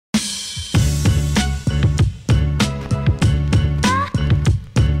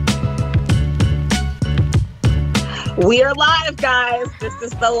We are live, guys. This is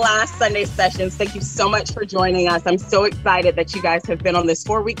the last Sunday Sessions. Thank you so much for joining us. I'm so excited that you guys have been on this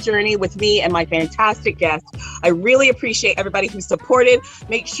 4-week journey with me and my fantastic guests. I really appreciate everybody who supported.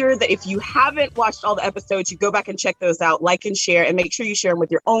 Make sure that if you haven't watched all the episodes, you go back and check those out, like and share, and make sure you share them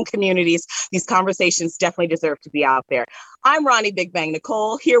with your own communities. These conversations definitely deserve to be out there. I'm Ronnie Big Bang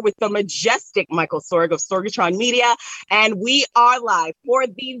Nicole, here with the majestic Michael Sorg of Sorgatron Media, and we are live for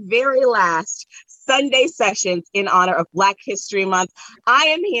the very last Sunday Sessions in honor of Black History Month. I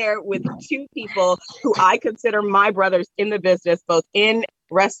am here with two people who I consider my brothers in the business, both in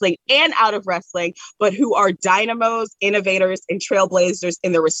wrestling and out of wrestling, but who are dynamos, innovators, and trailblazers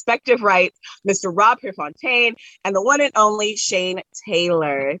in their respective rights, Mr. Rob Prefontane and the one and only Shane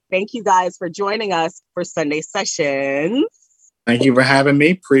Taylor. Thank you guys for joining us for Sunday Sessions. Thank you for having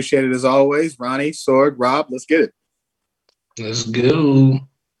me. Appreciate it as always. Ronnie, Sorg, Rob, let's get it. Let's go.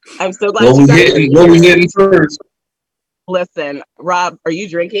 I'm so glad what we hitting first? Listen, Rob, are you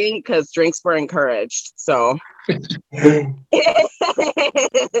drinking? Because drinks were encouraged. So. And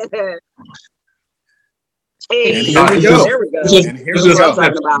here we go. There we go.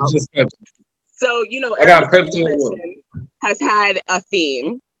 So, you know, I got Prefontane has had a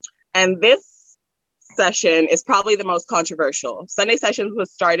theme, and this session is probably the most controversial. Sunday Sessions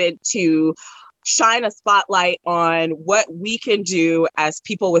was started to shine a spotlight on what we can do as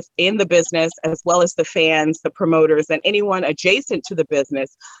people within the business, as well as the fans, the promoters, and anyone adjacent to the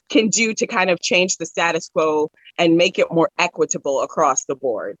business can do to kind of change the status quo and make it more equitable across the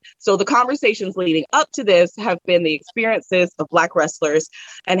board. So the conversations leading up to this have been the experiences of Black wrestlers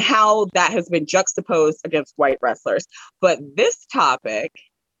and how that has been juxtaposed against white wrestlers. But this topic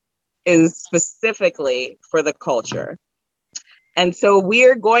is specifically for the culture. And so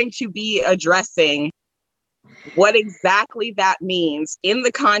we're going to be addressing what exactly that means in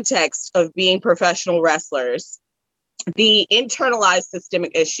the context of being professional wrestlers, the internalized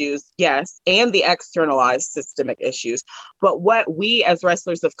systemic issues, yes, and the externalized systemic issues, but what we as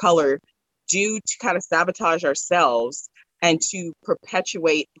wrestlers of color do to kind of sabotage ourselves and to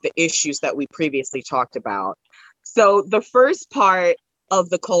perpetuate the issues that we previously talked about. So the first part of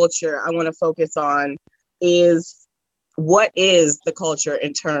the culture I want to focus on is, what is the culture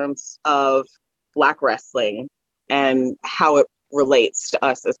in terms of Black wrestling and how it relates to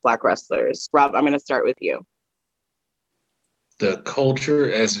us as Black wrestlers? Rob, I'm going to start with you. The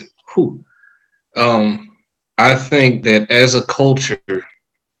culture I think that as a culture,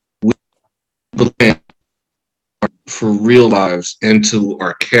 we blend for real lives into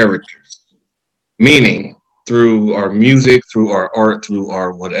our characters, meaning through our music, through our art, through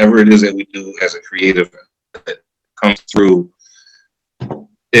our whatever it is that we do as a creative that comes through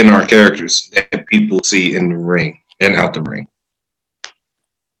in our characters that people see in the ring and out the ring.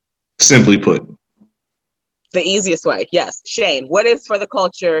 Simply put. The easiest way, yes. Shane, what is for the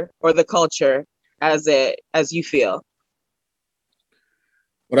culture, or the culture as you feel?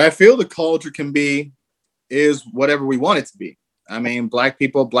 What I feel the culture can be is whatever we want it to be. I mean, Black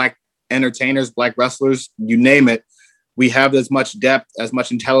people, Black entertainers, Black wrestlers, you name it. We have as much depth, as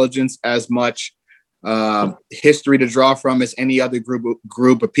much intelligence, as much history to draw from as any other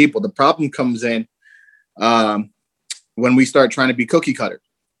group of people. The problem comes in when we start trying to be cookie cutter,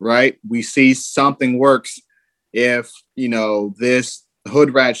 right? We see something works. If, you know, this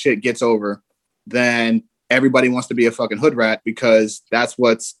hood rat shit gets over, then everybody wants to be a fucking hood rat because that's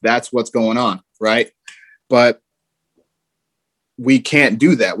what's going on, right? But we can't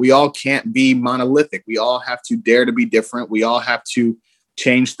do that. We all can't be monolithic. We all have to dare to be different. We all have to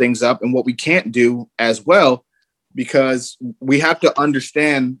change things up. And what we can't do as well, because we have to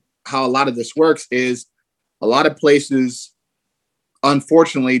understand how a lot of this works, is a lot of places,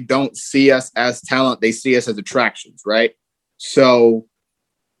 unfortunately, don't see us as talent. They see us as attractions, right? So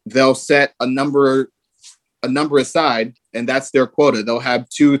they'll set a number aside, and that's their quota. They'll have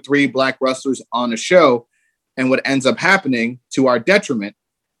 2-3 Black wrestlers on a show. And what ends up happening to our detriment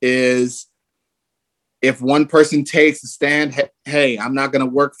is, if one person takes a stand, hey, I'm not going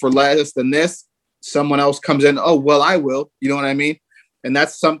to work for less than this, someone else comes in, oh, well, I will. You know what I mean? And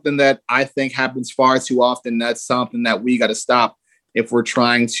that's something that I think happens far too often. That's something that we got to stop if we're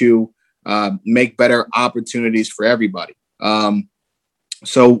trying to make better opportunities for everybody.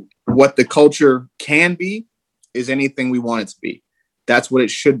 So what the culture can be is anything we want it to be. That's what it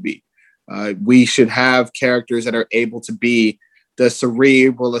should be. We should have characters that are able to be the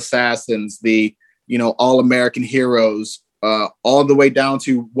cerebral assassins, the all-American heroes, all the way down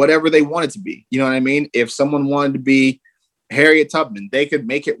to whatever they want it to be. You know what I mean? If someone wanted to be Harriet Tubman, they could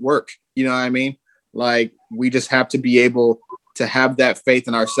make it work. You know what I mean? Like, we just have to be able to have that faith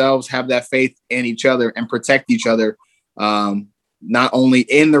in ourselves, have that faith in each other, and protect each other not only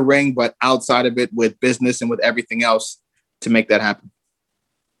in the ring, but outside of it with business and with everything else to make that happen?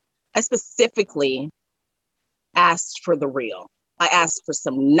 I specifically asked for the real. I asked for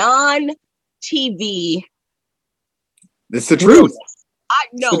some non-TV. It's the truth. I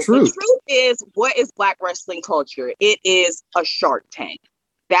know the truth is, what is Black wrestling culture? It is a Shark Tank.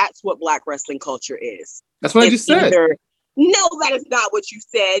 That's what Black wrestling culture is. That's what I just said. No, that is not what you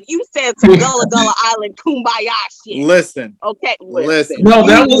said. You said some Gullah Gullah Island kumbaya shit. Listen. Okay, listen. No,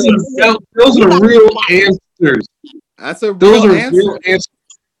 those are real answers. That's a real answer. Real answers.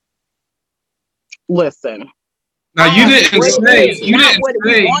 Listen. Now you didn't say not what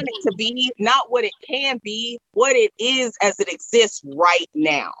we want it to be, not what it can be, what it is as it exists right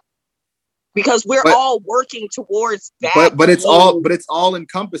now. Because we're all working towards that. But it's all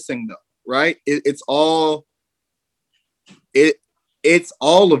encompassing though, right? It's all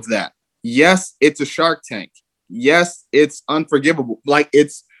of that. Yes, it's a Shark Tank. Yes, it's unforgivable. But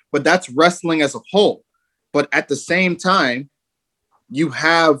that's wrestling as a whole. But at the same time, you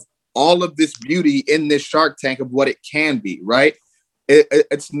have all of this beauty in this Shark Tank of what it can be, right?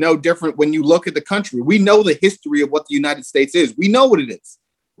 It's no different when you look at the country. We know the history of what the United States is. We know what it is,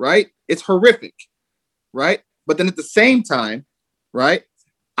 right? It's horrific, right? But then at the same time, right,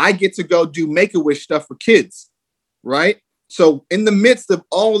 I get to go do Make-A-Wish stuff for kids, right? So in the midst of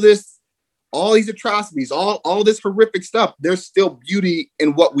all these atrocities, all this horrific stuff, there's still beauty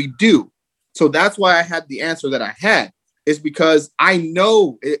in what we do. So that's why I had the answer that I had. Is because I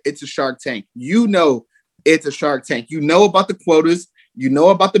know it's a Shark Tank. You know it's a Shark Tank. You know about the quotas. You know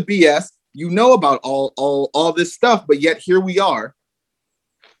about the BS. You know about all this stuff. But yet here we are,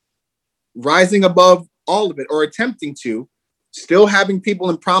 rising above all of it, or attempting to, still having people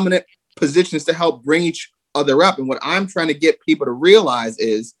in prominent positions to help bring each other up. And what I'm trying to get people to realize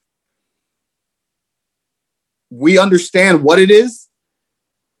is we understand what it is,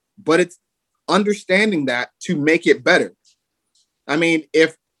 but it's understanding that to make it better. I mean,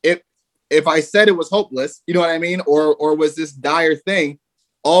 if I said it was hopeless, you know what I mean, or was this dire thing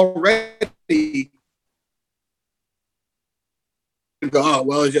already? Go, oh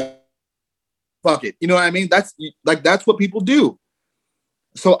well, yeah, fuck it, you know what I mean? That's what people do.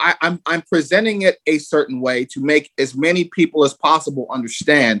 So I'm presenting it a certain way to make as many people as possible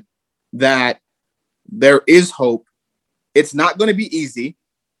understand that there is hope. It's not going to be easy.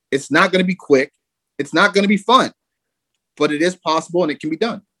 It's not going to be quick. It's not going to be fun, but it is possible and it can be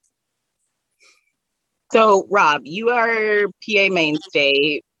done. So, Rob, you are PA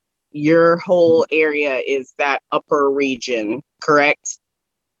mainstay. Your whole area is that upper region, correct?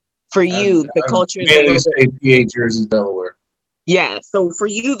 For you, the culture is PA, Jersey, Delaware. Yeah. So for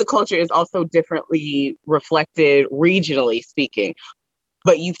you, the culture is also differently reflected regionally speaking,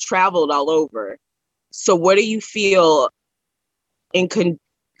 but you've traveled all over. So what do you feel in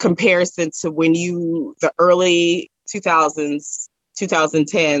comparison to when the early 2000s,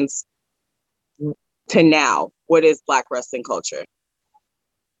 2010s to now? What is Black wrestling culture?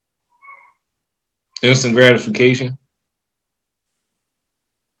 Instant gratification.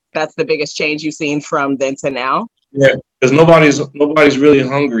 That's the biggest change you've seen from then to now? Yeah, because nobody's really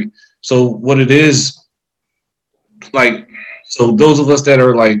hungry. So what it is, so those of us that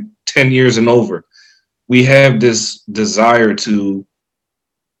are 10 years and over, we have this desire to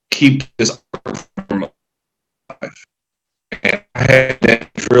keep this from life. And I had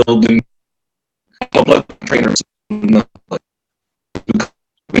that drilled in my blood trainer.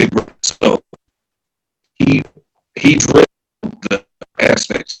 So he drilled the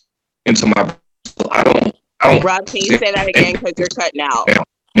aspects into my brain. So I don't. Rob, can you say that again because you're cutting out?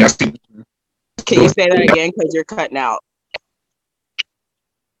 Yeah. Can you say that again because you're cutting out?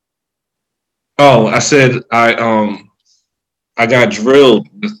 Oh, I said I got drilled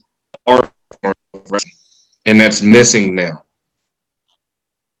with art, and that's missing now.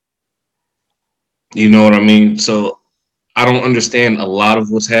 You know what I mean? So I don't understand a lot of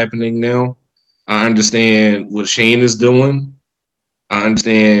what's happening now. I understand what Shane is doing. I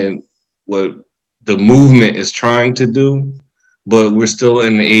understand what the movement is trying to do, but we're still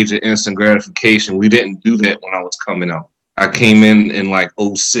in the age of instant gratification. We didn't do that when I was coming out. I came in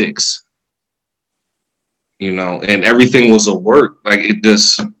 06, and everything was a work.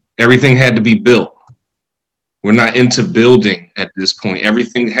 Everything had to be built. We're not into building at this point.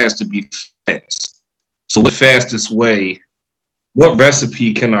 Everything has to be fast. So the fastest way, what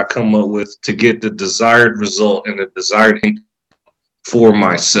recipe can I come up with to get the desired result and the desired income for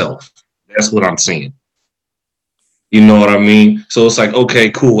myself? That's what I'm seeing. You know what I mean? So it's okay,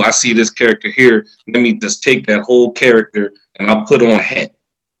 cool. I see this character here. Let me just take that whole character and I'll put on a hat.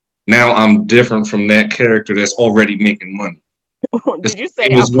 Now I'm different from that character that's already making money. Did you say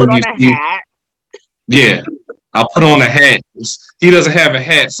I put on a hat? Yeah, I'll put on a hat. He doesn't have a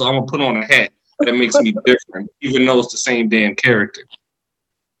hat, so I'm gonna put on a hat that makes me different, even though it's the same damn character.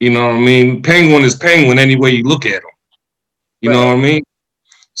 You know what I mean? Penguin is Penguin any way you look at him. You know what I mean?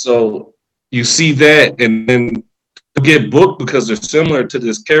 So you see that, and then you get booked because they're similar to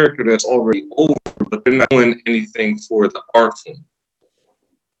this character that's already over, but they're not doing anything for the art form.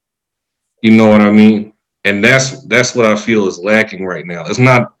 You know what I mean? And that's what I feel is lacking right now. It's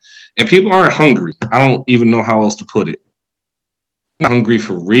not, and people aren't hungry. I don't even know how else to put it. Not hungry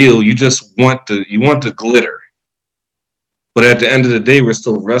for real. You just want the glitter. But at the end of the day, we're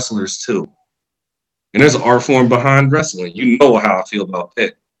still wrestlers too. And there's an art form behind wrestling. You know how I feel about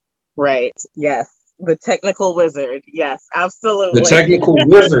that. Right. Yes. The technical wizard. Yes, absolutely. The technical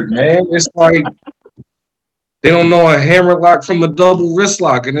wizard, man. It's like they don't know a hammerlock from a double wrist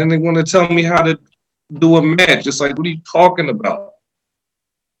lock, and then they want to tell me how to do a match. It's like, what are you talking about?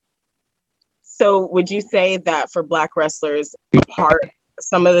 So would you say that for Black wrestlers,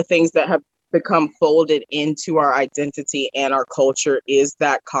 some of the things that have become folded into our identity and our culture is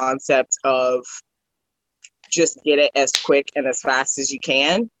that concept of just get it as quick and as fast as you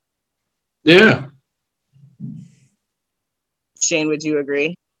can? Yeah. Shane, would you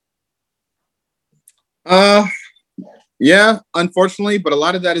agree? Yeah, unfortunately, but a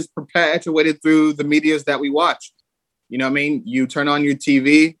lot of that is perpetuated through the medias that we watch. You know what I mean? You turn on your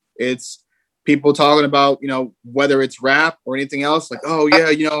TV, it's people talking about, you know, whether it's rap or anything else, like, oh yeah,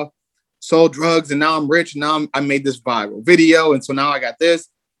 you know, sold drugs and now I'm rich and now I made this viral video and so now I got this.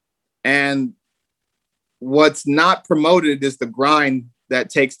 And what's not promoted is the grind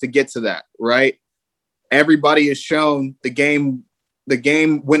that takes to get to that, right? Everybody is shown the game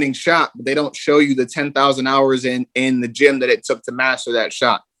winning shot, but they don't show you the 10,000 hours in the gym that it took to master that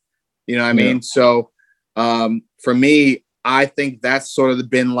shot. You know what I mean? So for me, I think that's sort of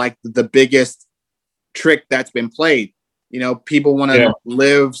been like the biggest trick that's been played. You know, people want to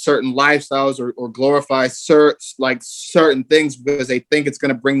live certain lifestyles or glorify certain things because they think it's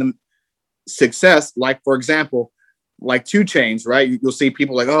going to bring them success. Like, for example, like 2 Chainz, right? You'll see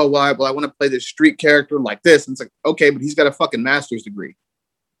people like, oh, well, I want to play this street character like this. And it's like, okay, but he's got a fucking master's degree.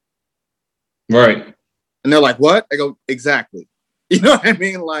 Right. And they're like, what? I go, exactly. You know what I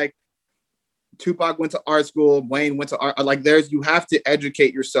mean? Like, Tupac went to art school, Wayne went to art. Like, you have to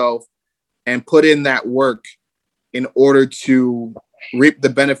educate yourself and put in that work in order to reap the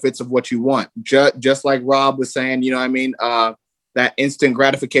benefits of what you want. Just like Rob was saying, you know what I mean? That instant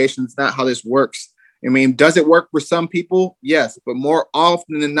gratification is not how this works. I mean, does it work for some people? Yes, but more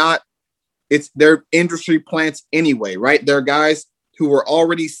often than not, they're industry plants anyway, right? They're guys who were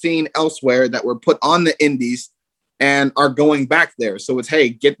already seen elsewhere that were put on the indies and are going back there. So it's, hey,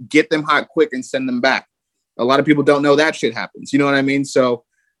 get them hot quick and send them back. A lot of people don't know that shit happens. You know what I mean? So,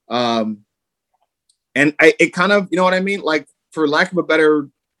 it kind of, you know what I mean? Like, for lack of a better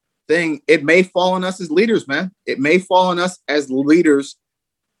thing, it may fall on us as leaders, man. It may fall on us as leaders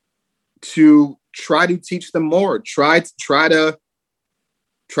to try to teach them more, try to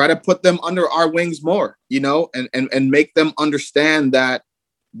put them under our wings more, you know, and make them understand that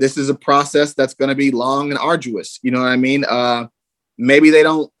this is a process that's going to be long and arduous. You know what I mean? Maybe they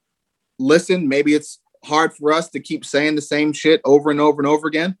don't listen. Maybe it's hard for us to keep saying the same shit over and over and over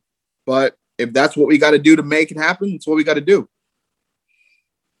again. But if that's what we got to do to make it happen, it's what we got to do.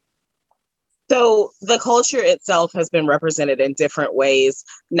 So the culture itself has been represented in different ways,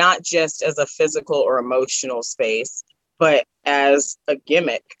 not just as a physical or emotional space, but as a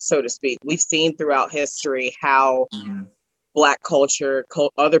gimmick, so to speak. We've seen throughout history how Black culture,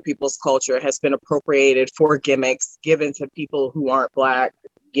 other people's culture has been appropriated for gimmicks, given to people who aren't Black,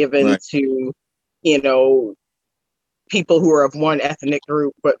 given to, you know, people who are of one ethnic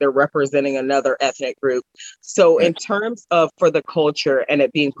group, but they're representing another ethnic group. So in terms of for the culture and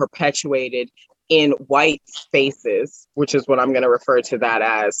it being perpetuated in white spaces, which is what I'm going to refer to that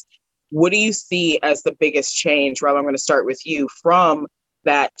as, what do you see as the biggest change? Rob, I'm going to start with you from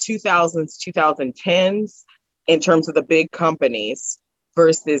that 2000s, 2010s in terms of the big companies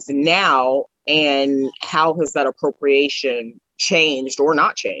versus now, and how has that appropriation changed or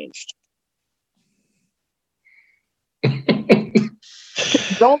not changed?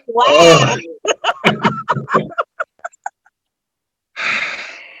 Don't laugh.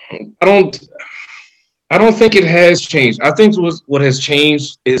 I don't think it has changed. I think what has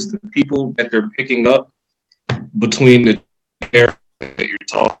changed is the people that they're picking up between the era that you're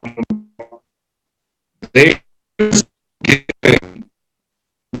talking about. They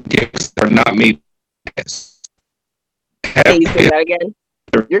gifts are not made. Can you say that again?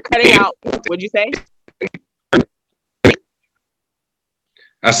 You're cutting out. What'd you say?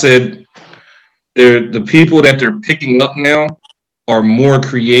 I said the people that they're picking up now are more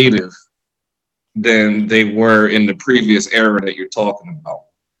creative than they were in the previous era that you're talking about.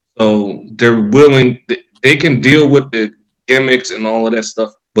 So they're willing, they can deal with the gimmicks and all of that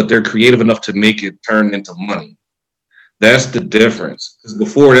stuff, but they're creative enough to make it turn into money. That's the difference. Because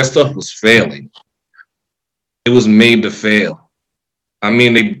before, that stuff was failing. It was made to fail. I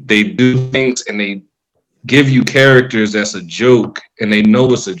mean, they do things and they give you characters that's a joke and they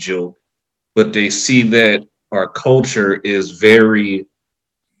know it's a joke, but they see that our culture is very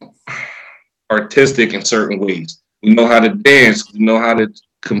artistic in certain ways. We know how to dance, we know how to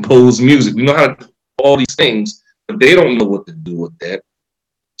compose music, we know how to do all these things, but they don't know what to do with that.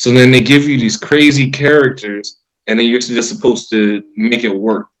 So then they give you these crazy characters and then you're just supposed to make it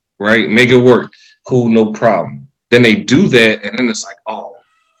work, right? Make it work. Cool, no problem. Then they do that and then it's like, oh,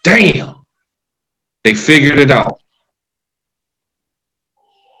 damn. They figured it out.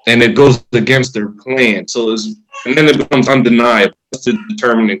 And it goes against their plan. So and then it becomes undeniable. That's the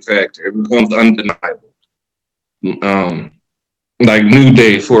determining factor. It becomes undeniable. Like New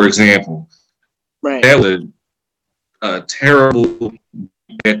Day, for example. Right. That was a terrible.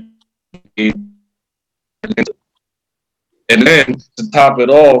 And then to top it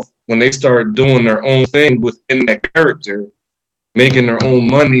off, when they start doing their own thing within that character, making their own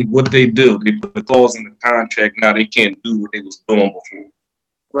money, what they do, they put the clause in the contract. Now they can't do what they was doing before.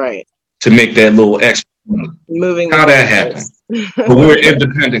 Right. To make that little extra money. Moving. How that happened? But we're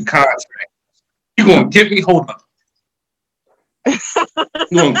independent contract. You gonna get me? Hold up. You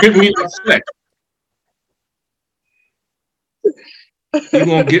gonna get me upset? You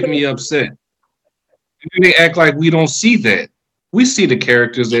gonna get me upset? And then they act like we don't see that. We see the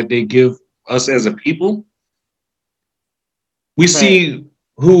characters that they give us as a people. We see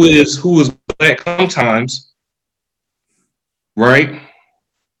who is black sometimes, right?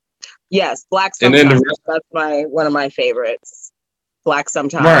 Yes, black sometimes. And then that's one of my favorites. Black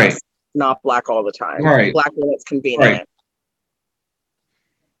sometimes, right. Not black all the time. Right. Black when it's convenient. Right.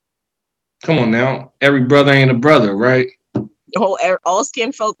 Come on now, every brother ain't a brother, right? All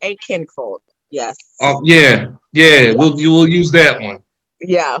skin folk ain't kin folk. Yes. Oh yeah. We'll use that one.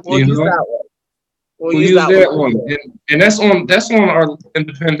 Yeah, we'll use that one. We'll use that one. And that's on our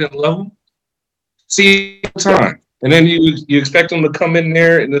independent level. See time. And then you expect them to come in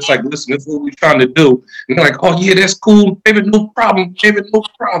there and it's like, listen, this is what we're trying to do. And they're like, oh yeah, that's cool. David, no problem.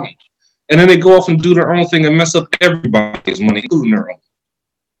 And then they go off and do their own thing and mess up everybody's money, including their own.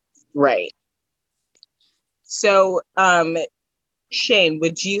 Right. So, Shane,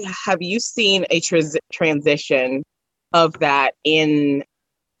 have you seen a transition of that in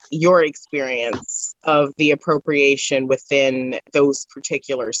your experience of the appropriation within those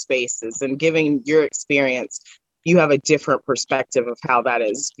particular spaces? And given your experience, you have a different perspective of how that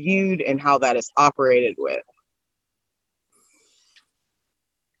is viewed and how that is operated with.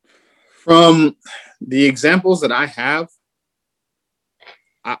 From the examples that I have,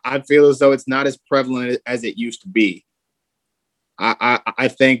 I feel as though it's not as prevalent as it used to be. I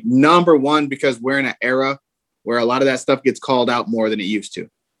think, number one, because we're in an era where a lot of that stuff gets called out more than it used to.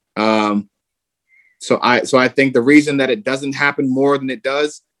 So I think the reason that it doesn't happen more than it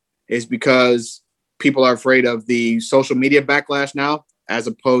does is because people are afraid of the social media backlash now, as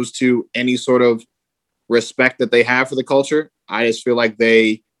opposed to any sort of respect that they have for the culture. I just feel like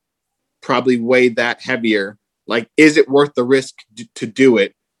they probably weighed that heavier. Like, is it worth the risk to do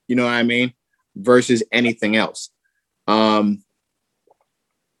it? You know what I mean? Versus anything else.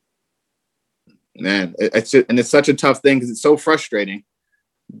 Man, it's such a tough thing because it's so frustrating,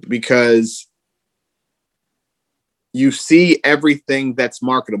 because you see everything that's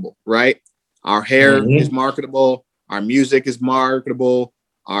marketable, right? Our hair is marketable. Our music is marketable.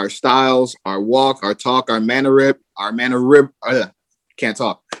 Our styles, our walk, our talk, our mannerisms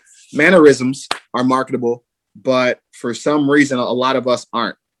are marketable. But for some reason, a lot of us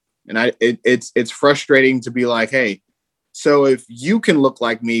aren't. And it's frustrating to be like, hey, so if you can look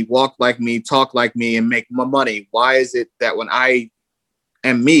like me, walk like me, talk like me, and make my money, why is it that when I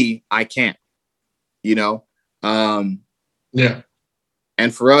am me, I can't? You know? Yeah.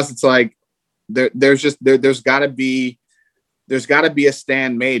 And for us, it's like there's got to be a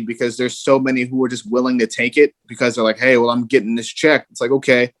stand made, because there's so many who are just willing to take it because they're like, hey, well, I'm getting this check. It's like,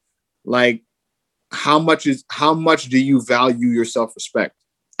 okay, like how much do you value your self-respect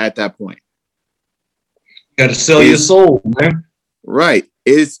at that point? You got to sell your soul, man. Right.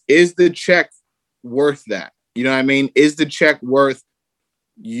 Is the check worth that? You know what I mean? Is the check worth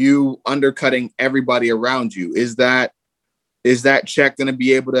you undercutting everybody around you? Is that Is that check going to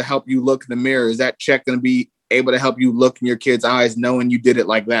be able to help you look in the mirror? Is that check going to be able to help you look in your kid's eyes knowing you did it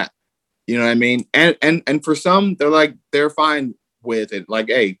like that? You know what I mean? And for some, they're fine with it. Like,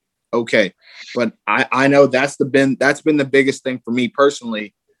 hey, okay. But I know that's been the biggest thing for me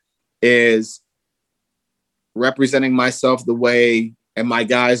personally, is representing myself the way and my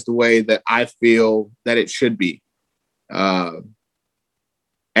guys the way that I feel that it should be. And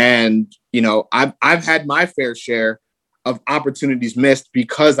you know, I've had my fair share of opportunities missed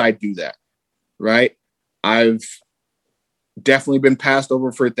because I do that, right? I've definitely been passed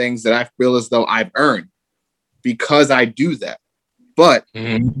over for things that I feel as though I've earned because I do that. But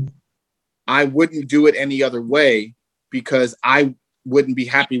I wouldn't do it any other way because I wouldn't be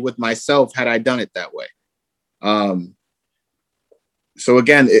happy with myself had I done it that way. So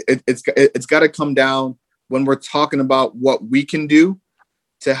again, it's got to come down when we're talking about what we can do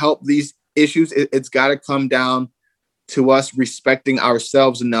to help these issues. It's got to come down to us respecting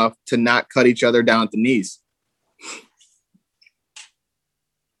ourselves enough to not cut each other down at the knees.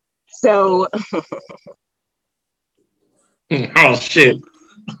 So, oh shit.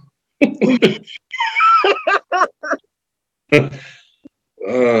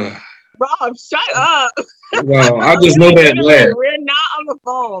 Rob, shut up. Well, I just know that laugh. We're not on the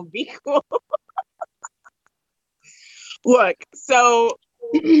phone. Be cool. Look, so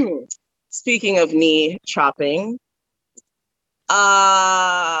speaking of knee chopping,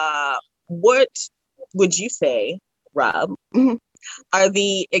 what would you say, Rob, are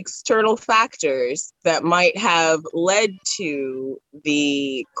the external factors that might have led to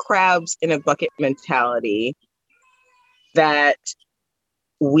the crabs in a bucket mentality that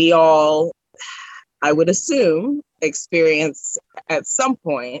we all, I would assume, experience at some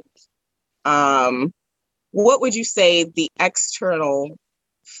point? What would you say the external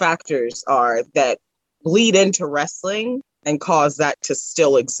factors are that bleed into wrestling and cause that to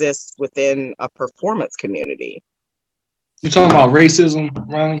still exist within a performance community? You talking about racism,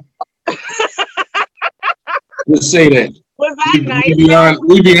 Ronnie? Let's say that. Was that nice?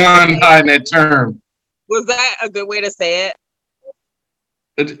 We beyond hiding that term. Was that a good way to say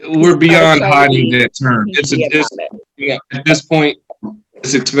it? We're beyond hiding that term. At this point,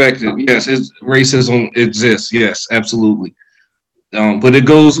 it's expected. Yes, racism exists. Yes, absolutely. But it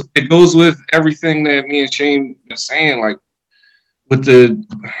goes with everything that me and Shane are saying. Like with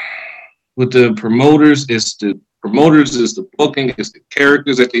the promoters, it's the booking, it's the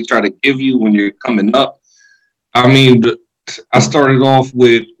characters that they try to give you when you're coming up. I mean, I started off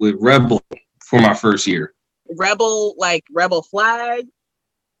with Rebel for my first year. Rebel, like Rebel Flag?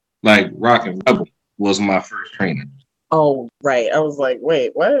 Like Rockin' Rebel was my first training. Oh, right. I was like,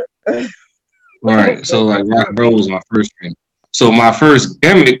 wait, what? Right. So like Rockin' Rebel was my first training. So my first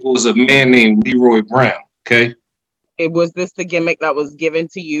gimmick was a man named Leroy Brown. Okay. Was this the gimmick that was given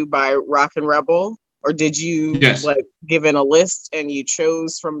to you by Rockin' Rebel? Or did you like given a list and you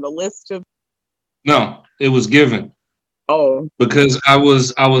chose from the list of? No, it was given. Oh, because I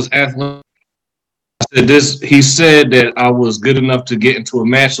was athletic. He said that I was good enough to get into a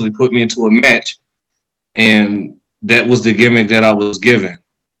match, so he put me into a match, and that was the gimmick that I was given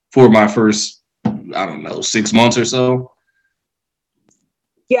for my first, 6 months or so.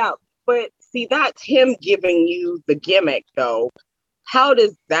 Yeah, but see, that's him giving you the gimmick, though. How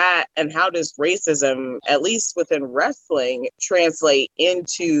does that and how does racism, at least within wrestling, translate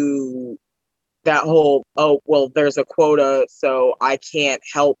into that whole, oh, well, there's a quota, so I can't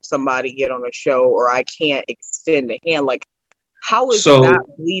help somebody get on a show or I can't extend a hand? Like, how is that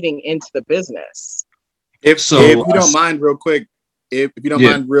bleeding into the business? If you don't mind real quick,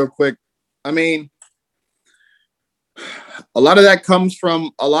 I mean, a lot of that comes from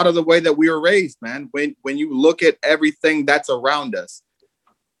a lot of the way that we were raised, man. When you look at everything that's around us,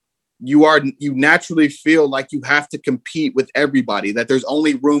 you naturally feel like you have to compete with everybody, that there's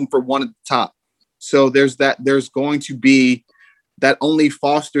only room for one at the top. So there's going to be that only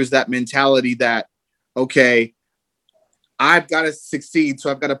fosters that mentality that, okay, I've got to succeed, so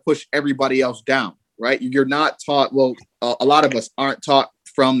I've got to push everybody else down, right? You're not taught, well, a lot of us aren't taught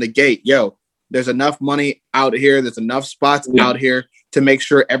from the gate, there's enough money out here, there's enough spots out here to make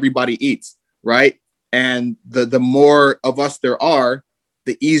sure everybody eats, right? And the more of us there are,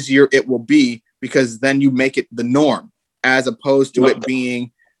 the easier it will be, because then you make it the norm as opposed to it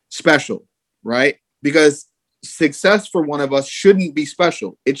being special, right? Because success for one of us shouldn't be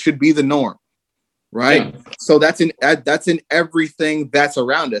special. It should be the norm, right? Yeah. So that's in everything that's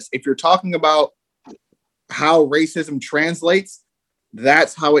around us. If you're talking about how racism translates,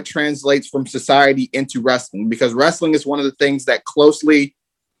 that's how it translates from society into wrestling, because wrestling is one of the things that closely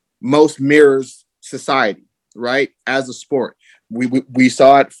most mirrors society, right? As a sport, we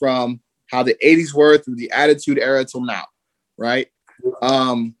saw it from how the 80s were through the Attitude Era till now, right?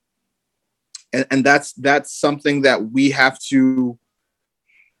 And that's something that we have to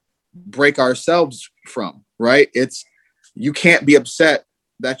break ourselves from, right? It's, you can't be upset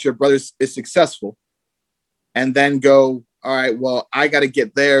that your brother is successful and then go, all right, well, I got to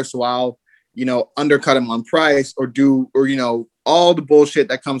get there, so I'll, undercut him on price or all the bullshit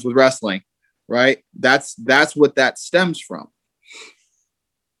that comes with wrestling, right? That's what that stems from.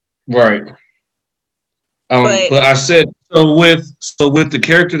 Right. But I said, so with the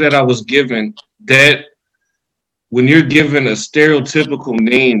character that I was given, that when you're given a stereotypical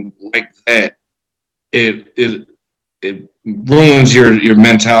name like that, it ruins your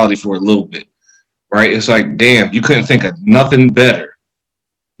mentality for a little bit, right? It's like, damn, you couldn't think of nothing better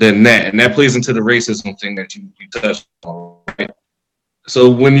than that, and that plays into the racism thing that you touched on, right? So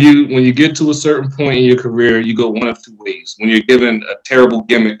when you get to a certain point in your career, you go one of two ways. When you're given a terrible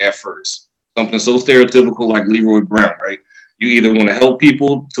gimmick at first, something so stereotypical like Leroy Brown, right? You either want to help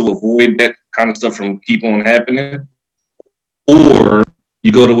people to avoid that kind of stuff from keep on happening, or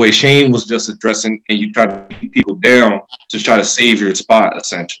you go the way Shane was just addressing and you try to keep people down to try to save your spot,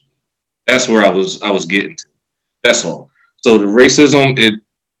 essentially. That's where I was getting to. That's all. So the racism, it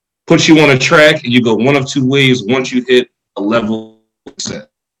puts you on a track and you go one of two ways once you hit a level set.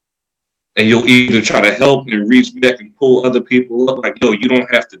 And you'll either try to help and reach back and pull other people up, like, yo, you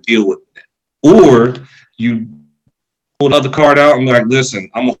don't have to deal with that. Or you pull another card out and be like, listen,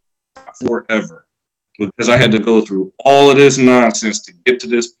 I'm a forever. Because I had to go through all of this nonsense to get to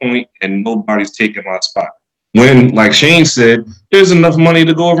this point and nobody's taking my spot. When, like Shane said, there's enough money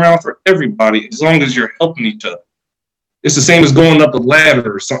to go around for everybody as long as you're helping each other. It's the same as going up a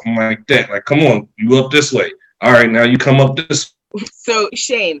ladder or something like that. Like, come on, you up this way. All right, now you come up this way. So,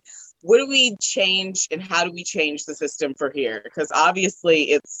 Shane, what do we change and how do we change the system for here? Because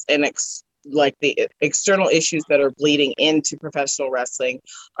obviously it's the external issues that are bleeding into professional wrestling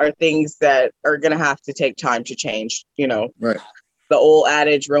are things that are going to have to take time to change. Right. The old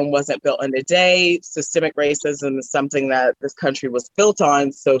adage, Rome wasn't built in a day. Systemic racism is something that this country was built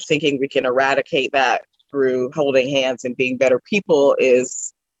on. So thinking we can eradicate that through holding hands and being better people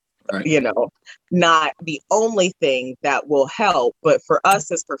is, right, not the only thing that will help. But for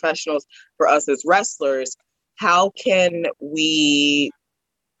us as professionals, for us as wrestlers, how can we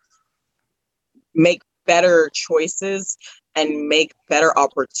make better choices and make better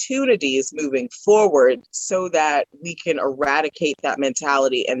opportunities moving forward so that we can eradicate that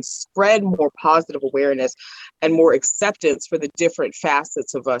mentality and spread more positive awareness and more acceptance for the different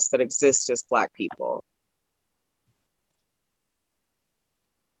facets of us that exist as Black people?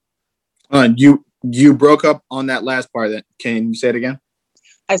 You broke up on that last part. Can you say it again?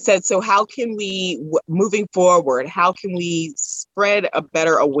 I said, so how can we, moving forward, how can we spread a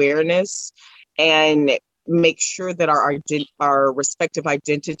better awareness and make sure that our respective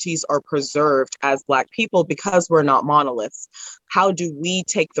identities are preserved as Black people because we're not monoliths? How do we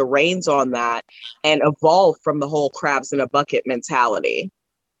take the reins on that and evolve from the whole crabs in a bucket mentality?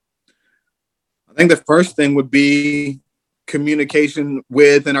 I think the first thing would be communication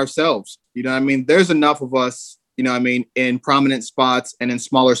within ourselves. There's enough of us, in prominent spots and in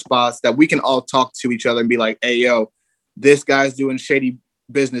smaller spots that we can all talk to each other and be like, hey, yo, this guy's doing shady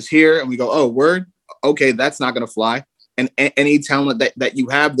business here. And we go, oh, word? Okay, that's not going to fly. And any talent that you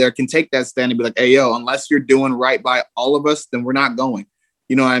have there can take that stand and be like, hey, yo, unless you're doing right by all of us, then we're not going.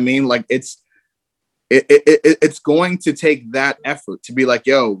 You know what I mean? Like it's going to take that effort to be like,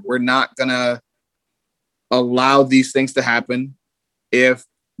 yo, we're not going to allow these things to happen. If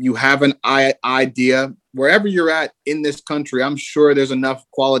you have an idea, wherever you're at in this country, I'm sure there's enough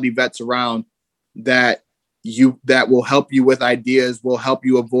quality vets around that will help you with ideas, will help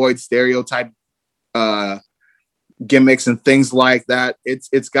you avoid stereotype gimmicks and things like that.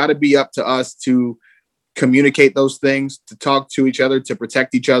 It's got to be up to us to communicate those things, to talk to each other, to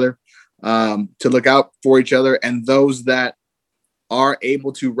protect each other, to look out for each other. And those that are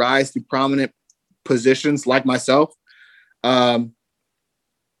able to rise to prominent positions like myself,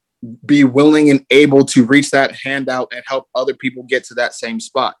 be willing and able to reach that hand out and help other people get to that same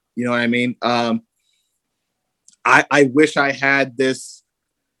spot. You know what I mean? I wish I had this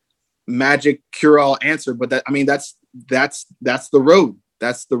magic cure-all answer, but that's the road.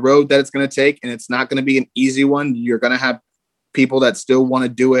 That's the road that it's going to take. And it's not going to be an easy one. You're going to have people that still want to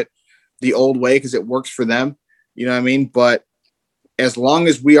do it the old way because it works for them. You know what I mean? But as long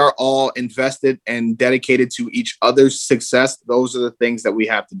as we are all invested and dedicated to each other's success, those are the things that we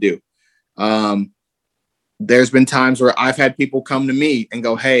have to do. There's been times where I've had people come to me and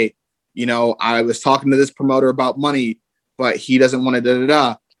go, hey, you know, I was talking to this promoter about money, but he doesn't want to da da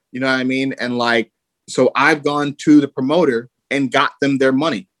da. You know what I mean? And like, so I've gone to the promoter and got them their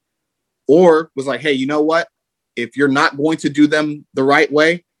money, or was like, hey, you know what? If you're not going to do them the right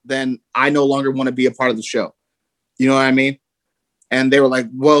way, then I no longer want to be a part of the show. You know what I mean? And they were like,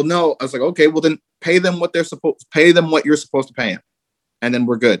 well, no. I was like, okay, well then pay them what they're supposed, pay them what you're supposed to pay them, and then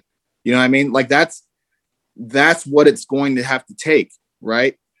we're good. You know what I mean? Like that's what it's going to have to take,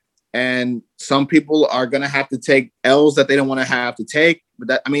 right? And some people are going to have to take L's that they don't want to have to take. But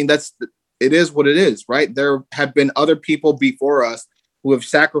that, I mean, it is what it is, right? There have been other people before us who have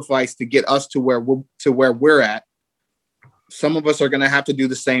sacrificed to get us to where we're at. Some of us are going to have to do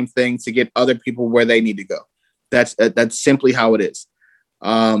the same thing to get other people where they need to go. That's simply how it is.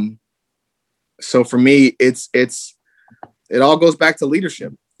 So for me, it all goes back to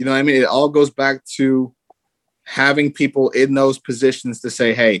leadership. You know what I mean? It all goes back to having people in those positions to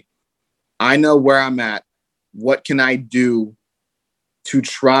say, hey, I know where I'm at. What can I do to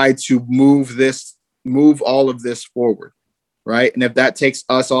try to move all of this forward? Right. And if that takes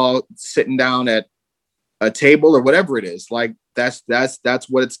us all sitting down at a table or whatever it is, like that's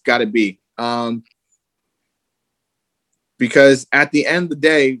what it's got to be. Because at the end of the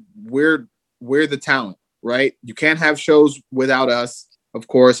day, we're the talent, right? You can't have shows without us, of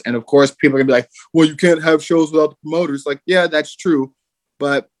course. And of course, people are gonna be like, well, you can't have shows without the promoters. Like, yeah, that's true.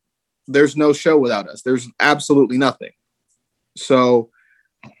 But there's no show without us. There's absolutely nothing. So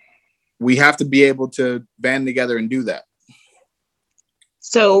we have to be able to band together and do that.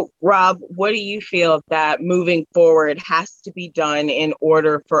 So, Rob, what do you feel that moving forward has to be done in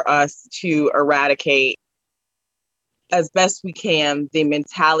order for us to eradicate as best we can the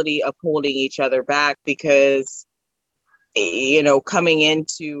mentality of holding each other back? Because, you know, coming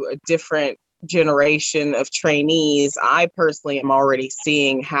into a different generation of trainees, I personally am already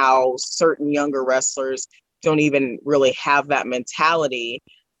seeing how certain younger wrestlers don't even really have that mentality.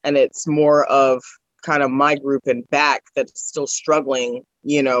 And it's more of kind of my group and back that's still struggling,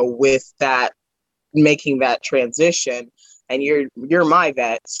 you know, with that, making that transition. And you're my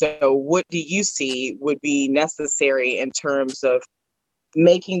vet. So what do you see would be necessary in terms of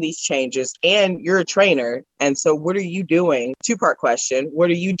making these changes? And you're a trainer. And so what are you doing? Two-part question. What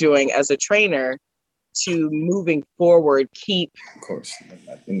are you doing as a trainer to moving forward, keep, of course,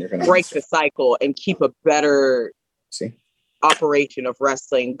 break the cycle and keep a better operation of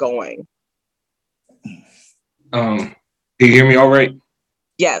wrestling going? Can you hear me all right?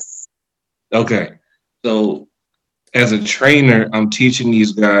 Yes. Okay. So as a trainer, I'm teaching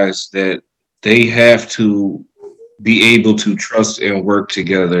these guys that they have to be able to trust and work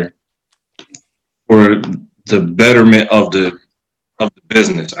together for the betterment of the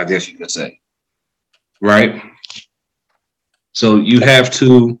business, I guess you could say. Right? So you have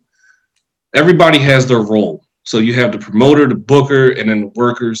to, everybody has their role. So you have the promoter, the booker, and then the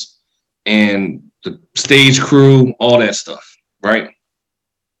workers and the stage crew, all that stuff, right?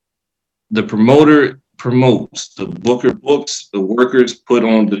 The promoter promotes, the booker books, the workers put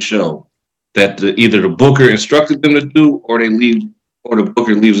on the show that either the booker instructed them to do, or they leave, or the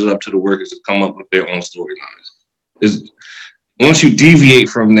booker leaves it up to the workers to come up with their own storylines. Once you deviate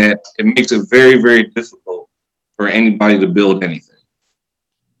from that, it makes it very, very difficult for anybody to build anything.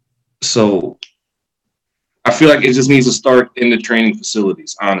 So I feel like it just needs to start in the training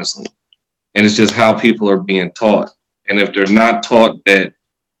facilities, honestly. And it's just how people are being taught. And if they're not taught that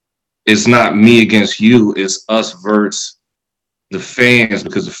it's not me against you, it's us versus the fans,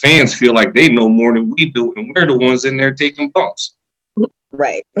 because the fans feel like they know more than we do, and we're the ones in there taking bumps.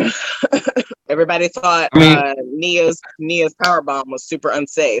 Right. Everybody thought Nia's powerbomb was super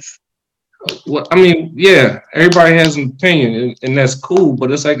unsafe. Well, I mean, yeah, everybody has an opinion, and that's cool,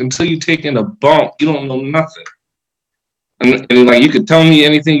 but it's like until you take in a bump, you don't know nothing. And like, you could tell me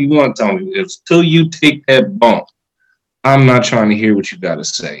anything you want to tell me. Until you take that bump, I'm not trying to hear what you got to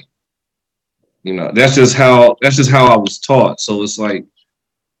say. You know, that's just how I was taught. So it's like,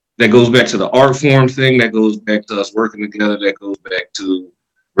 that goes back to the art form thing. That goes back to us working together. That goes back to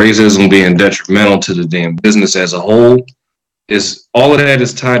racism being detrimental to the damn business as a whole. Is all of that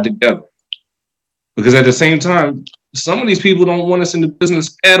is tied together. Because at the same time, some of these people don't want us in the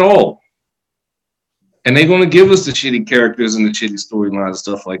business at all. And they're going to give us the shitty characters and the shitty storylines and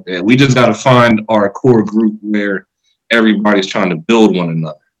stuff like that. We just got to find our core group where everybody's trying to build one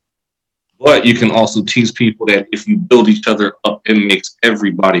another. But you can also teach people that if you build each other up, it makes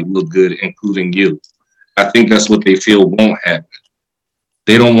everybody look good, including you. I think that's what they feel won't happen.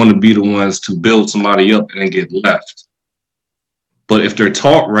 They don't want to be the ones to build somebody up and then get left. But if they're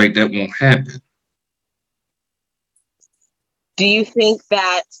taught right, that won't happen. Do you think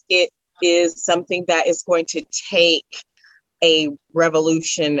that it is something that is going to take a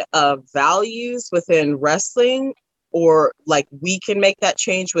revolution of values within wrestling, or like we can make that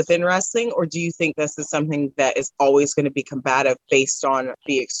change within wrestling? Or do you think this is something that is always going to be combative based on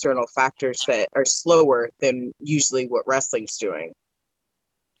the external factors that are slower than usually what wrestling's doing?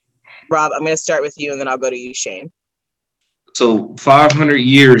 Rob, I'm going to start with you and then I'll go to you, Shane. So 500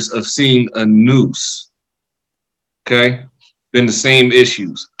 years of seeing a noose, okay? Been the same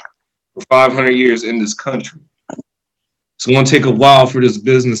issues for 500 years in this country. It's going to take a while for this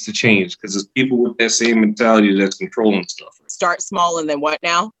business to change because it's people with that same mentality that's controlling stuff. Start small and then what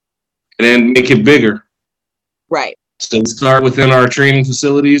now? And then make it bigger. Right. So we start within our training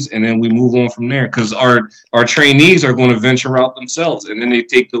facilities and then we move on from there because our trainees are going to venture out themselves and then they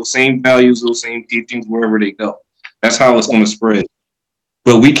take those same values, those same teachings wherever they go. That's how it's going to spread.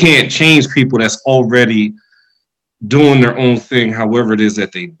 But we can't change people that's already doing their own thing, however it is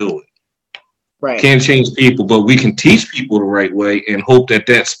that they do it. Right. Can't change people, but we can teach people the right way and hope that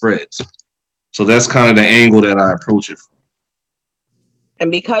that spreads. So that's kind of the angle that I approach it from. And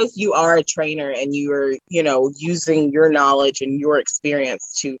because you are a trainer and you are, using your knowledge and your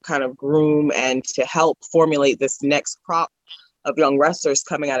experience to kind of groom and to help formulate this next crop of young wrestlers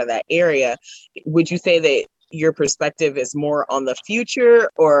coming out of that area, would you say that your perspective is more on the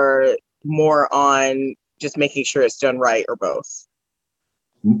future or more on just making sure it's done right, or both?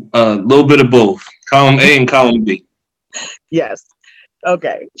 A little bit of both, column A and column B. Yes.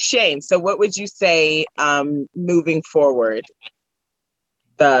 Okay. Shane, so what would you say moving forward?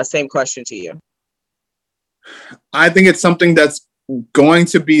 The same question to you. I think it's something that's going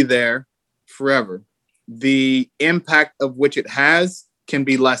to be there forever. The impact of which it has can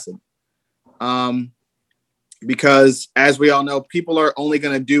be lessened. Because as we all know, people are only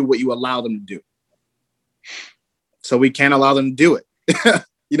going to do what you allow them to do. So we can't allow them to do it.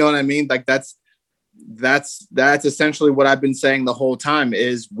 You know what I mean? Like that's essentially what I've been saying the whole time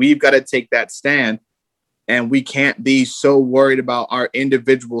is we've got to take that stand, and we can't be so worried about our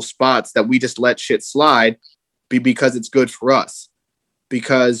individual spots that we just let shit slide because it's good for us.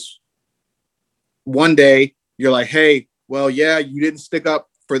 Because one day you're like, hey, well, yeah, you didn't stick up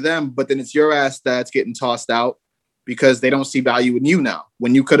for them, but then it's your ass that's getting tossed out because they don't see value in you now,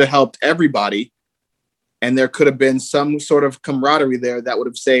 when you could have helped everybody. And there could have been some sort of camaraderie there that would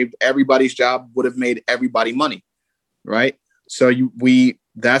have saved everybody's job, would have made everybody money, right? So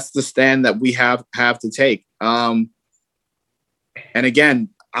that's the stand that we have to take. And again,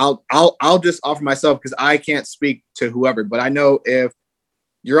 I'll just offer myself because I can't speak to whoever, but I know if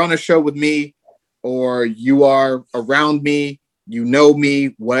you're on a show with me or you are around me, you know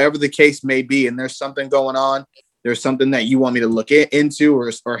me, whatever the case may be, and there's something going on, there's something that you want me to look into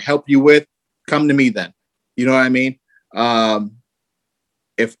or help you with, come to me then. You know what I mean?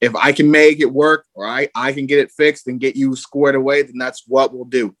 If I can make it work or I can get it fixed and get you squared away, then that's what we'll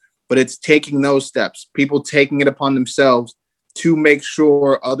do. But it's taking those steps, people taking it upon themselves to make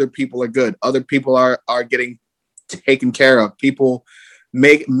sure other people are good. Other people are getting taken care of. People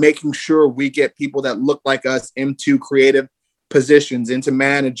making sure we get people that look like us into creative positions, into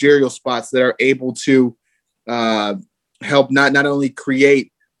managerial spots that are able to help not only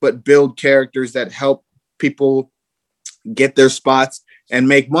create, but build characters that help people get their spots and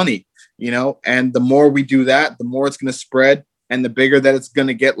make money, and the more we do that, the more it's going to spread and the bigger that it's going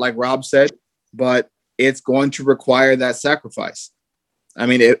to get, like Rob said, but it's going to require that sacrifice. I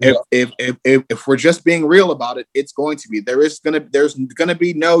mean, if we're just being real about it, it's going to be, there's going to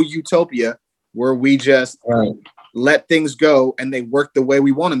be no utopia where we just let things go and they work the way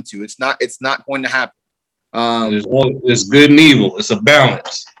we want them to. It's not going to happen. It's good and evil. It's a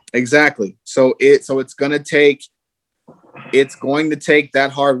balance. Exactly. So it's going to take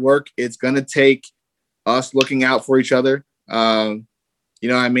that hard work. It's going to take us looking out for each other. You know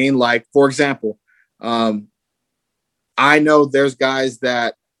what I mean? Like, for example, I know there's guys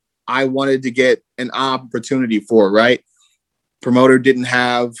that I wanted to get an opportunity for, right? Promoter didn't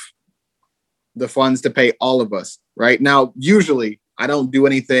have the funds to pay all of us, right? Now, usually I don't do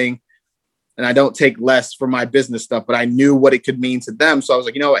anything and I don't take less for my business stuff, but I knew what it could mean to them. So I was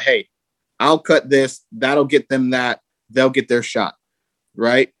like, you know what? Hey, I'll cut this. That'll get them that. They'll get their shot,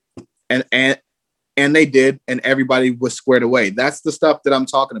 right? And they did, and everybody was squared away. That's the stuff that I'm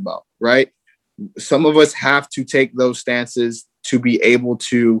talking about, right? Some of us have to take those stances to be able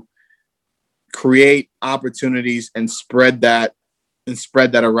to create opportunities and spread that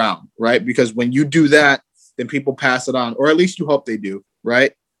around, right? Because when you do that, then people pass it on, or at least you hope they do,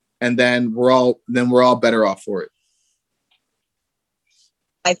 right? And then we're all better off for it.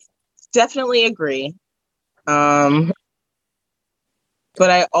 I definitely agree. But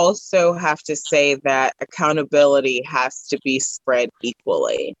I also have to say that accountability has to be spread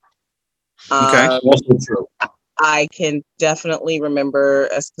equally. Okay. Also true. I can definitely remember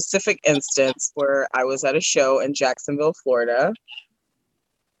a specific instance where I was at a show in Jacksonville, Florida,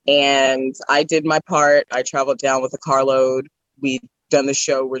 and I did my part. I traveled down with a carload. We'd done the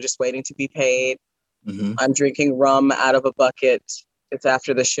show. We're just waiting to be paid. Mm-hmm. I'm drinking rum out of a bucket. It's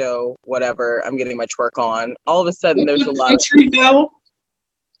after the show, whatever. I'm getting my twerk on. All of a sudden, there's a lot of...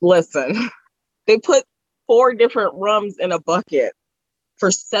 Listen, they put 4 different rums in a bucket for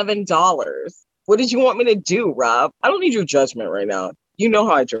 $7. What did you want me to do, Rob? I don't need your judgment right now. You know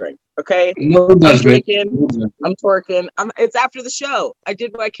how I drink, okay? No I'm judgment. drinking, I'm twerking. It's after the show. I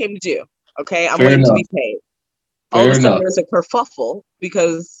did what I came to do, okay? I'm Fair waiting to enough. be paid. Fair All of a sudden, enough. there's a kerfuffle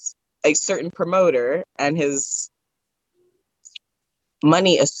because a certain promoter and his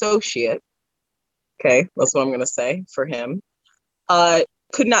money associate, okay, that's what I'm going to say for him,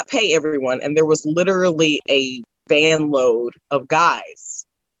 could not pay everyone. And there was literally a van load of guys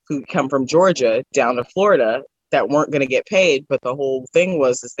who come from Georgia down to Florida that weren't going to get paid. But the whole thing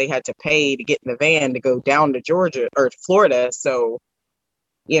was is they had to pay to get in the van to go down to Georgia or to Florida. So,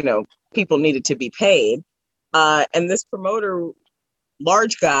 you know, people needed to be paid. And this promoter,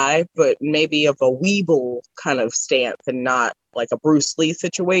 large guy, but maybe of a Weeble kind of stance and not like a Bruce Lee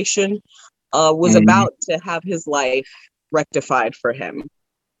situation, was about to have his life rectified for him.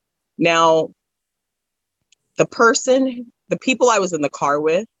 Now, the people I was in the car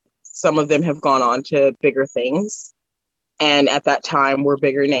with, some of them have gone on to bigger things. And at that time were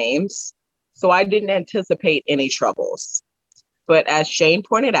bigger names. So I didn't anticipate any troubles. But as Shane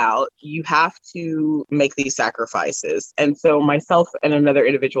pointed out, you have to make these sacrifices. And so myself and another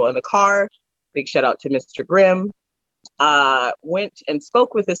individual in the car, big shout out to Mr. Grimm, went and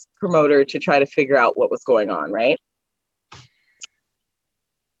spoke with this promoter to try to figure out what was going on, right?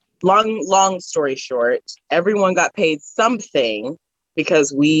 Long story short, everyone got paid something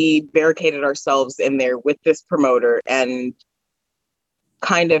because we barricaded ourselves in there with this promoter and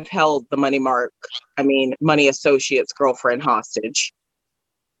kind of held the money associate's girlfriend hostage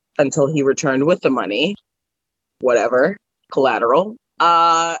until he returned with the money, whatever, collateral.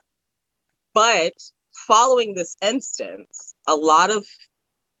 But following this instance, a lot of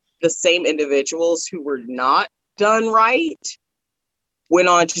the same individuals who were not done right went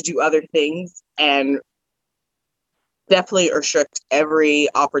on to do other things and definitely shirked every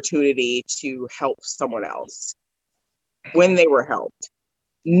opportunity to help someone else when they were helped.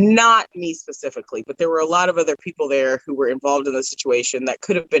 Not me specifically, but there were a lot of other people there who were involved in the situation that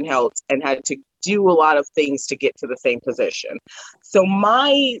could have been helped and had to do a lot of things to get to the same position. So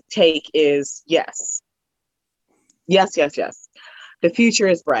my take is yes. The future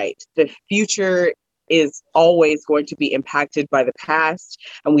is bright. The future is always going to be impacted by the past,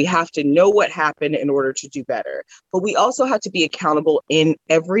 and we have to know what happened in order to do better. But we also have to be accountable in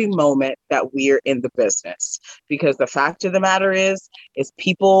every moment that we're in the business, because the fact of the matter is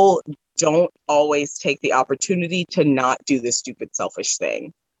people don't always take the opportunity to not do this stupid, selfish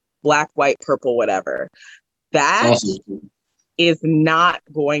thing. Black, white, purple, whatever. That is not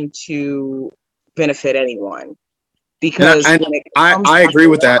going to benefit anyone, because I agree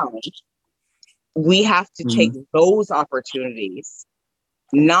with that. We have to take those opportunities,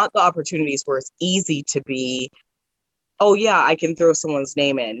 not the opportunities where it's easy to be, oh yeah, I can throw someone's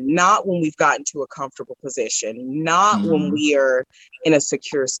name in. Not when we've gotten to a comfortable position, not when we are in a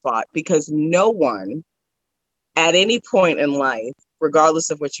secure spot, because no one at any point in life, regardless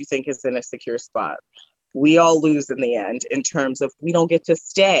of what you think is in a secure spot, we all lose in the end in terms of we don't get to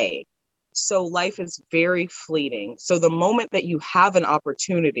stay. So life is very fleeting. So the moment that you have an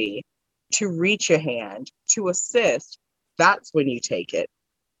opportunity to reach a hand, to assist, that's when you take it.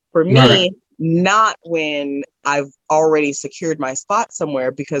 For me, not when I've already secured my spot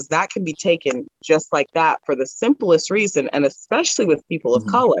somewhere, because that can be taken just like that for the simplest reason. And especially with people of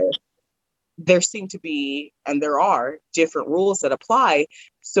color, there seem to be, and there are different rules that apply.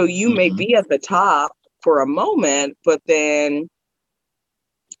 So you may be at the top for a moment, but then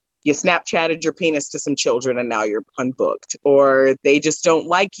you Snapchatted your penis to some children and now you're unbooked, or they just don't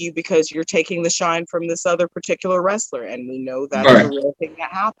like you because you're taking the shine from this other particular wrestler. And we know that's a real thing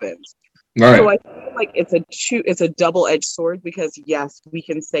that happens. So I feel like it's a double-edged sword, because yes, we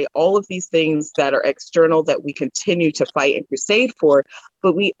can say all of these things that are external that we continue to fight and crusade for,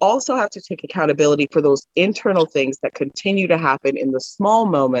 but we also have to take accountability for those internal things that continue to happen in the small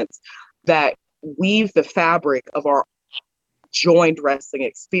moments that weave the fabric of our joined wrestling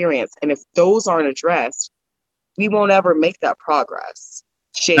experience. And if those aren't addressed, we won't ever make that progress.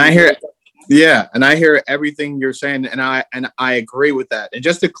 I hear Yeah, and I hear everything you're saying, and I agree with that. And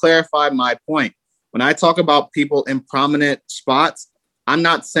just to clarify my point, when I talk about people in prominent spots, I'm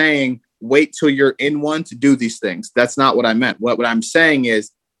not saying wait till you're in one to do these things. That's not what I meant. What I'm saying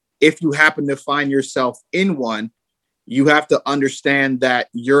is, if you happen to find yourself in one, you have to understand that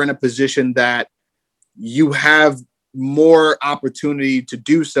you're in a position that you have more opportunity to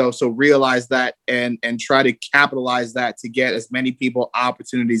do so. So realize that and try to capitalize that to get as many people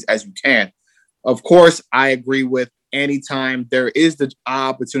opportunities as you can. Of course, I agree with anytime there is the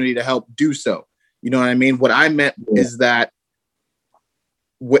opportunity to help, do so. You know what I mean? What I meant is that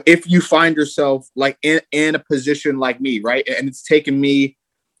if you find yourself like in a position like me, right? And it's taken me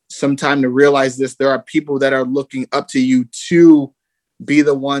some time to realize this, there are people that are looking up to you to be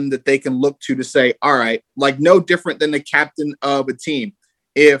the one that they can look to say, all right, like no different than the captain of a team.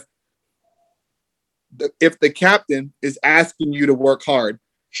 If the captain is asking you to work hard,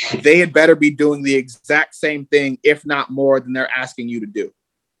 they had better be doing the exact same thing, if not more, than they're asking you to do.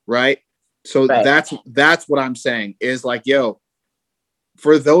 Right. So that's what I'm saying is like, yo,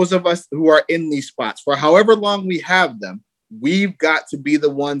 for those of us who are in these spots, for however long we have them, we've got to be the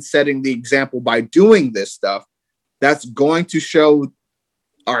one setting the example by doing this stuff. That's going to show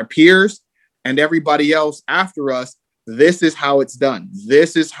our peers and everybody else after us, this is how it's done.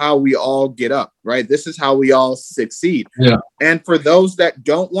 This is how we all get up, right? This is how we all succeed. Yeah. And for those that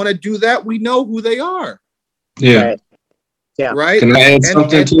don't want to do that, we know who they are. Yeah. Right. Yeah. Right. Can I add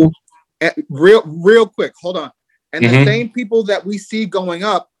something too? Real quick, hold on. And the same people that we see going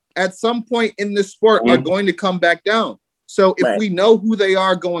up at some point in this sport are going to come back down. So if we know who they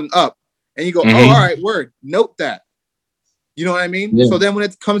are going up and you go, oh, all right, word, note that. You know what I mean? Yeah. So then when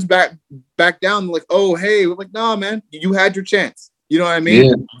it comes back down, like, oh, hey, we're like, no, man, you had your chance. You know what I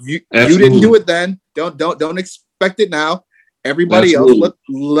mean? Yeah, you didn't do it then. Don't expect it now. Everybody else,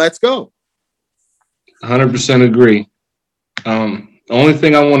 let's go. 100% agree. The only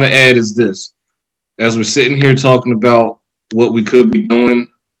thing I want to add is this. As we're sitting here talking about what we could be doing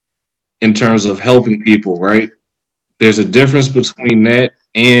in terms of helping people, right? There's a difference between that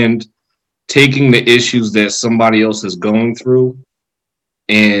and taking the issues that somebody else is going through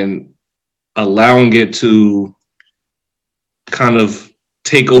and allowing it to kind of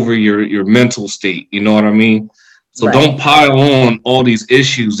take over your mental state. You know what I mean? So don't pile on all these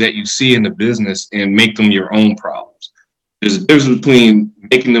issues that you see in the business and make them your own problems. There's a difference between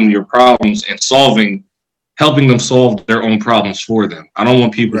making them your problems and helping them solve their own problems for them. I don't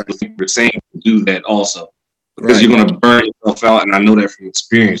want people to think we're saying to do that also, because you're going to burn yourself out. And I know that from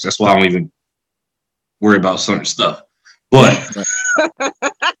experience. That's why I don't even worry about certain stuff. But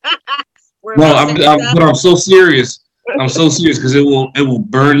I'm so serious. I'm so serious because it will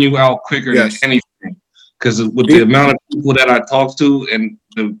burn you out quicker than anything. Because with the amount of people that I talked to and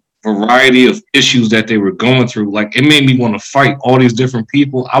the variety of issues that they were going through, like it made me want to fight all these different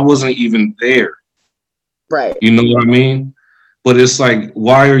people. I wasn't even there. Right. You know what I mean? But it's like,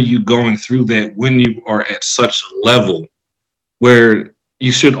 why are you going through that when you are at such a level where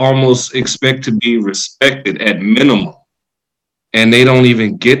you should almost expect to be respected at minimum? And they don't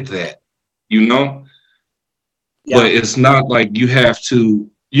even get that, you know? Yeah. But it's not like you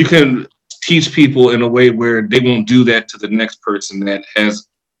can teach people in a way where they won't do that to the next person that has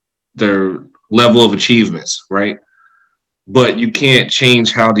their level of achievements, right? But you can't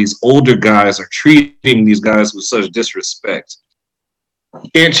change how these older guys are treating these guys with such disrespect. You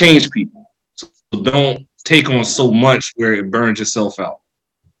can't change people. So don't take on so much where it burns yourself out.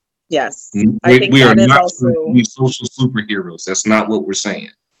 Yes. We are not social superheroes. That's not what we're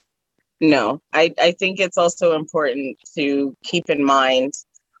saying. No, I think it's also important to keep in mind,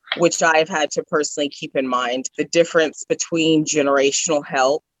 which I've had to personally keep in mind, the difference between generational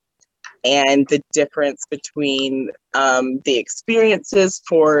help and the difference between the experiences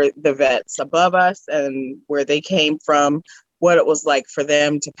for the vets above us and where they came from, what it was like for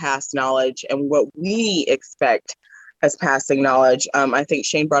them to pass knowledge and what we expect as passing knowledge. I think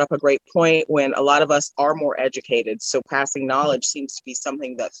Shane brought up a great point when a lot of us are more educated. So passing knowledge seems to be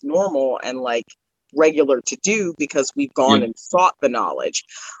something that's normal and like regular to do because we've gone and sought the knowledge.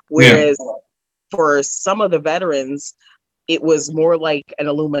 Whereas for some of the veterans, it was more like an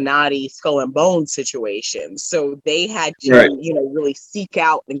Illuminati skull and bone situation. So they had to, really seek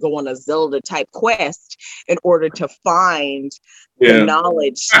out and go on a Zelda type quest in order to find the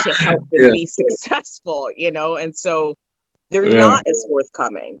knowledge to help them be successful, and so they're not as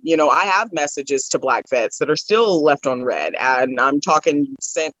forthcoming. I have messages to Black vets that are still left on red, and I'm talking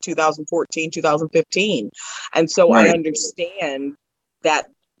since 2014, 2015. And so I understand that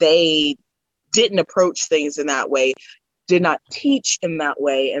they didn't approach things in that way. did not teach in that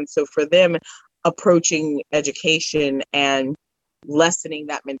way. And so for them, approaching education and lessening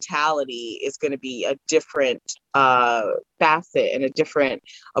that mentality is going to be a different facet and a different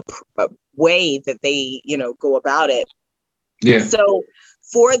way that they, go about it. Yeah. So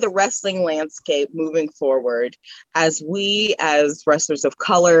for the wrestling landscape moving forward, as we as wrestlers of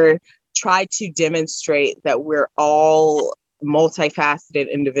color try to demonstrate that we're all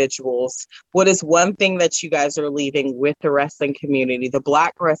multifaceted individuals, what is one thing that you guys are leaving with the wrestling community, the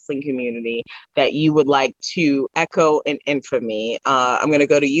Black wrestling community, that you would like to echo in infamy? I'm going to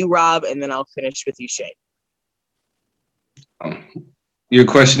go to you, Rob, and then I'll finish with you, Shane. Your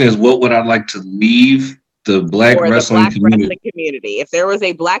question is, what would I like to leave the Black wrestling community? If there was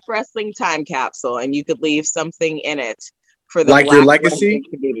a Black wrestling time capsule and you could leave something in it for the like Black your legacy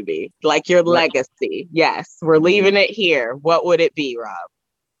community, like your legacy. Yes, we're leaving it here. What would it be, Rob?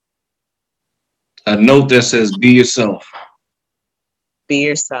 A note that says, be yourself. Be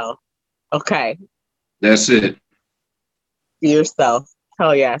yourself. Okay. That's it. Be yourself.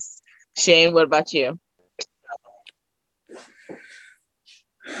 Oh, yes. Shane, what about you?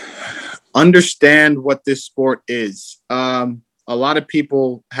 Understand what this sport is. A lot of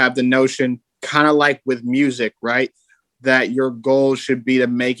people have the notion, kind of like with music, right? That your goal should be to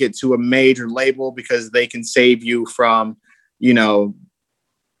make it to a major label because they can save you from,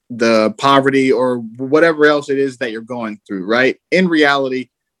 the poverty or whatever else it is that you're going through, right? In reality,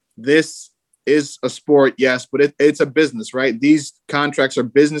 this is a sport, yes, but it's a business, right? These contracts are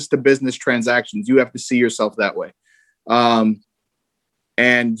business to business transactions. You have to see yourself that way.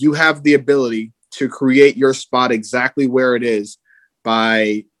 And you have the ability to create your spot exactly where it is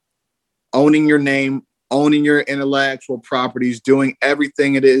by owning your name, owning your intellectual properties, doing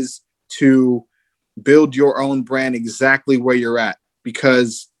everything it is to build your own brand exactly where you're at.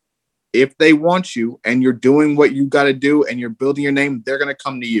 Because if they want you and you're doing what you got to do and you're building your name, they're going to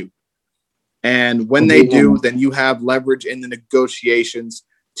come to you. And when they do, then you have leverage in the negotiations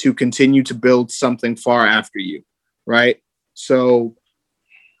to continue to build something far after you, right? So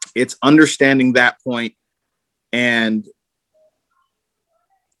it's understanding that point and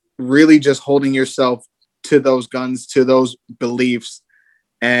really just holding yourself to those guns, to those beliefs,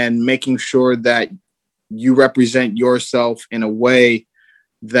 and making sure that you represent yourself in a way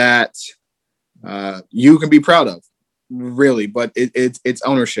that you can be proud of, really. But it's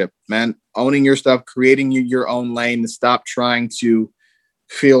ownership, man. Owning your stuff, creating your own lane, and stop trying to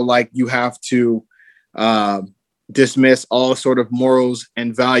feel like you have to dismiss all sort of morals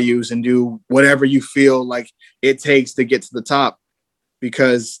and values and do whatever you feel like it takes to get to the top.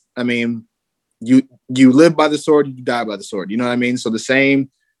 Because, I mean, you live by the sword, you die by the sword. You know what I mean? So the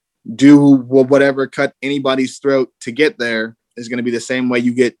same, do whatever, cut anybody's throat to get there is going to be the same way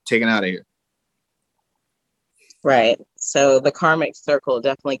you get taken out of here. Right. So the karmic circle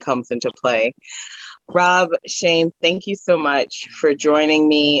definitely comes into play. Rob, Shane, thank you so much for joining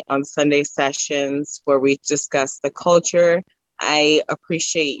me on Sunday Sessions, where we discuss the culture. I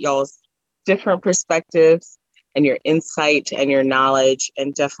appreciate y'all's different perspectives and your insight and your knowledge,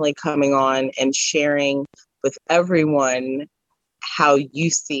 and definitely coming on and sharing with everyone how you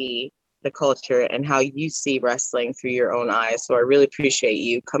see the culture and how you see wrestling through your own eyes. So I really appreciate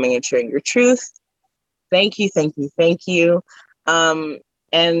you coming and sharing your truth. Thank you, thank you, thank you.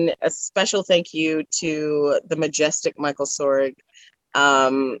 And a special thank you to the majestic Michael Sorg.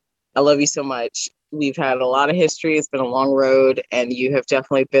 I love you so much. We've had a lot of history. It's been a long road, and you have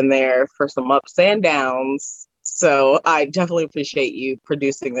definitely been there for some ups and downs. So I definitely appreciate you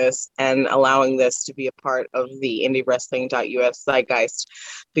producing this and allowing this to be a part of the IndieWrestling.us zeitgeist,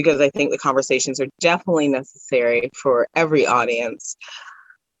 because I think the conversations are definitely necessary for every audience.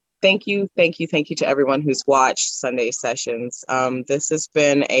 Thank you to everyone who's watched Sunday Sessions. This has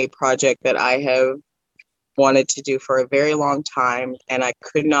been a project that I have wanted to do for a very long time, and I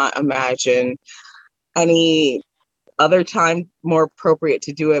could not imagine any other time more appropriate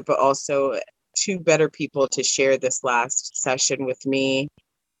to do it, but also two better people to share this last session with me.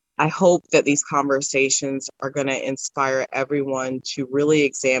 I hope that these conversations are going to inspire everyone to really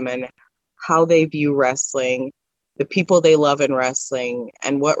examine how they view wrestling, the people they love in wrestling,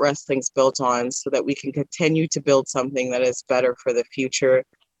 and what wrestling's built on, so that we can continue to build something that is better for the future,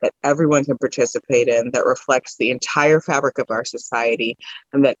 that everyone can participate in, that reflects the entire fabric of our society,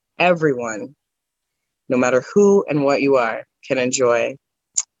 and that everyone, no matter who and what you are, can enjoy.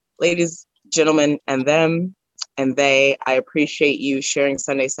 Ladies, gentlemen, and them and they, I appreciate you sharing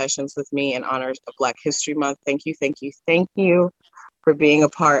Sunday Sessions with me in honor of Black History Month. Thank you, thank you, thank you for being a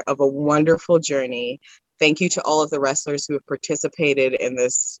part of a wonderful journey. Thank you to all of the wrestlers who have participated in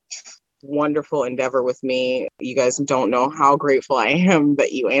this wonderful endeavor with me. You guys don't know how grateful I am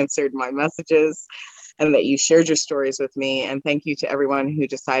that you answered my messages and that you shared your stories with me. And thank you to everyone who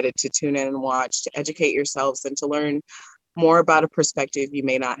decided to tune in and watch, to educate yourselves and to learn more about a perspective you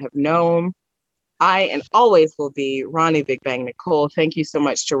may not have known. I and always will be Ronnie Big Bang Nicole. Thank you so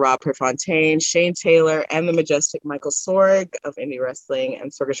much to Rob Prefontane, Shane Taylor, and the majestic Michael Sorg of Indie Wrestling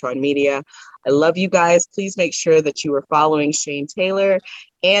and Sorgatron Media. I love you guys. Please make sure that you are following Shane Taylor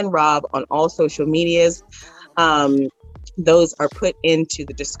and Rob on all social medias. Those are put into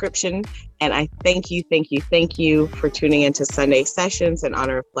the description. And I thank you for tuning into Sunday Sessions in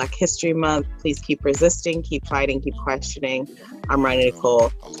honor of Black History Month. Please keep resisting, keep fighting, keep questioning. I'm Ronnie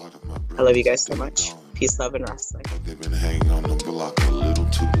Nicole. I love you guys so much. Peace, love, and wrestling. They've been hanging on the block a little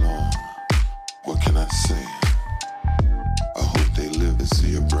too long. What can I say?